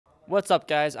What's up,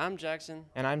 guys? I'm Jackson.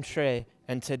 And I'm Trey,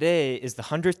 and today is the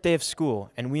 100th day of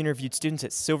school, and we interviewed students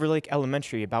at Silver Lake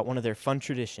Elementary about one of their fun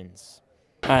traditions.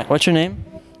 All right, what's your name?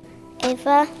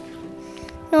 Ava,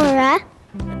 Nora,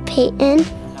 Peyton,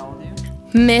 How old are you?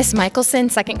 Miss Michelson,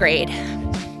 2nd grade.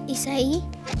 Isai,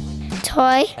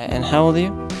 Toy, And how old are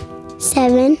you?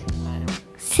 7,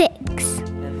 6,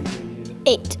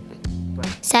 8,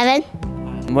 7.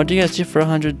 What do you guys do for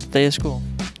 100th day of school?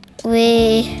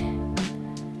 We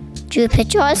drew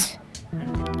pictures.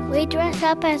 We dress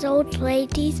up as old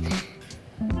ladies.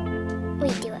 We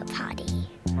do a party.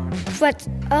 Dress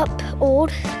up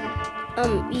old.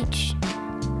 Each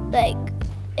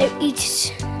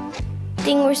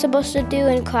thing we're supposed to do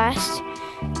in class.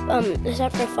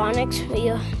 Except for phonics,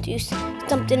 we do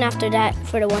something after that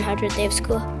for the 100th day of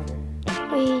school.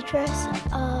 We dress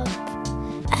up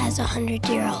as a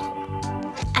 100-year-old.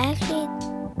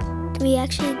 We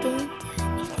actually didn't do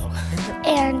anything.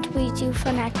 And we do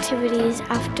fun activities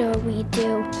after we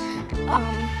do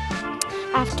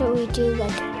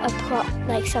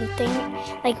something,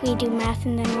 like we do math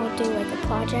and then we'll do like a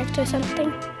project or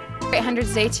something.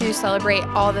 100th Day to celebrate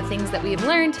all the things that we've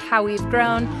learned, how we've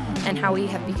grown, and how we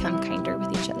have become kinder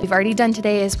with each other. We've already done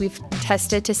today is we've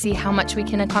tested to see how much we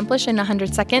can accomplish in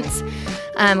 100 seconds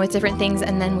with different things,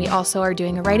 and then we also are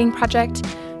doing a writing project.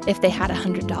 If they had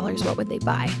 $100, what would they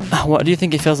buy? What do you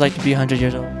think it feels like to be 100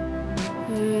 years old?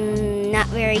 Not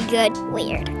very good.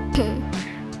 Weird.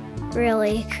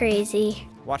 Really crazy.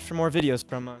 Watch for more videos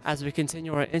from us. As we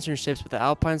continue our internships with the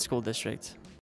Alpine School District.